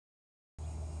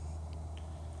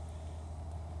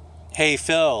Hey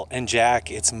Phil and Jack,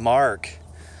 it's Mark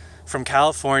from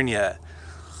California.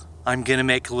 I'm gonna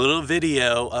make a little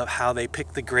video of how they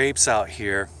pick the grapes out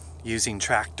here using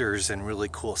tractors and really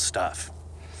cool stuff.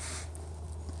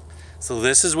 So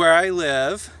this is where I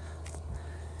live,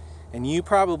 and you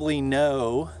probably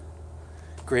know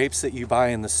grapes that you buy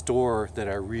in the store that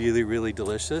are really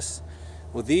delicious.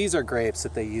 Well, these are grapes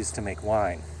that they use to make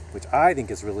wine, which I think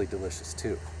is really delicious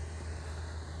too.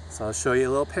 So I'll show you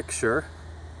a little picture.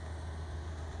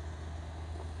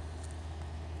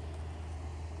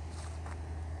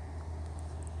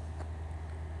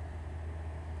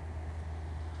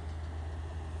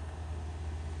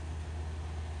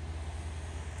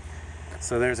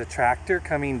 So there's a tractor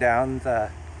coming down the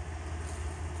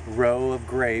row of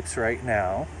grapes right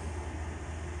now.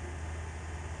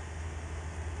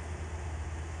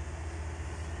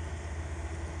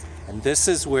 And this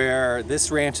is where, this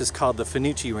ranch is called the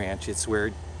Fanucchi Ranch. It's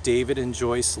where David and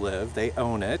Joyce live. They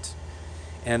own it.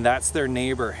 And that's their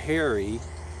neighbor, Harry,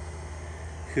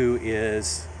 who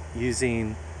is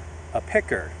using a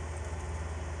picker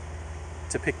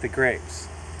to pick the grapes.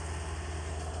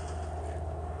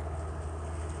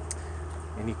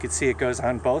 And you can see it goes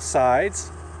on both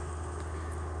sides.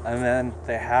 And then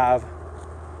they have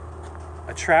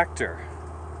a tractor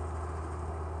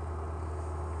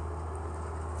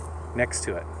next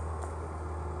to it.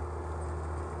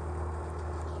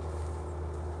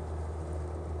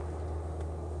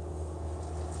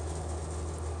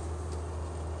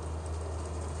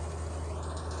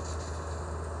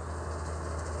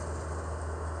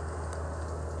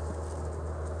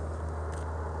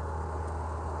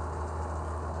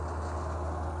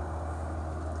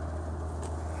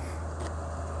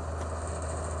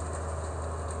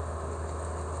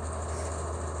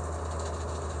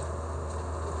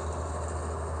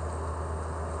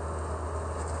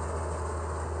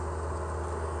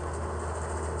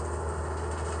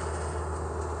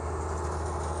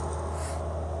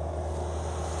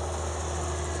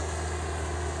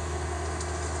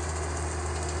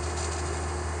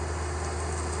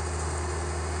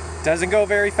 Doesn't go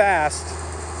very fast.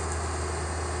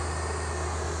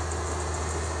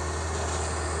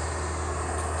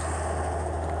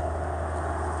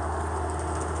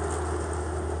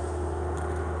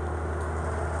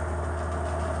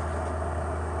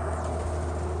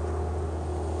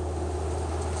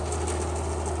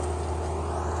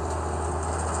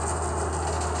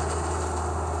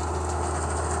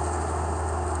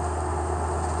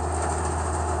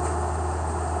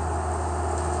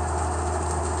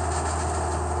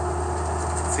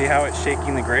 See how it's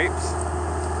shaking the grapes?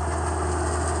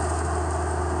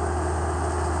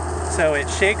 So it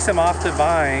shakes them off the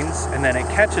vines and then it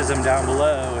catches them down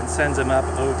below and sends them up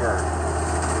over.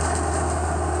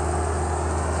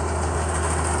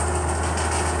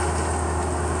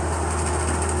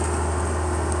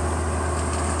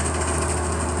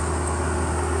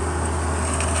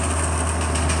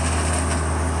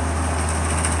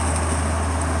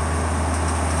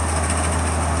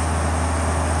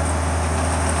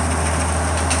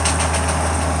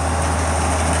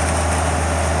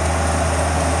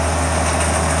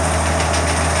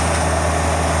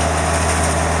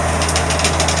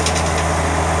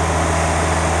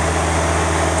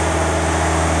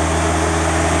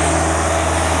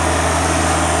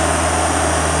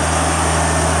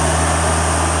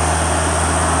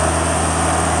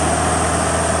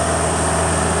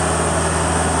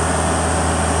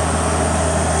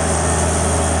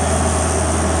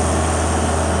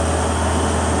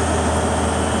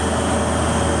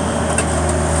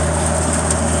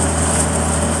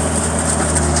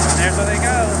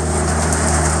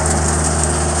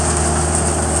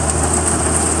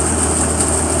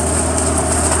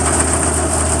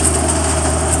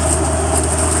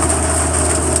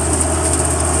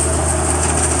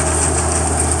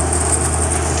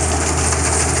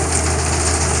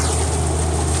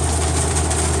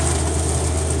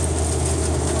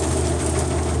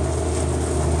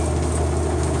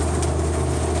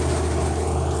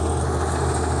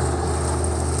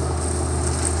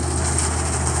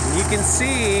 You can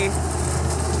see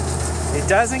it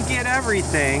doesn't get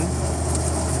everything,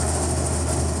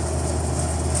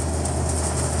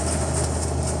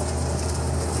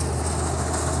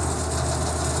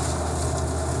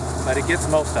 but it gets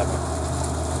most of them.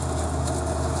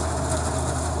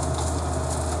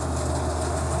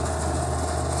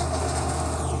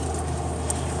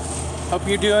 Hope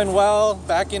you're doing well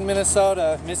back in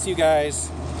Minnesota. Miss you guys.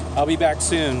 I'll be back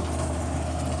soon.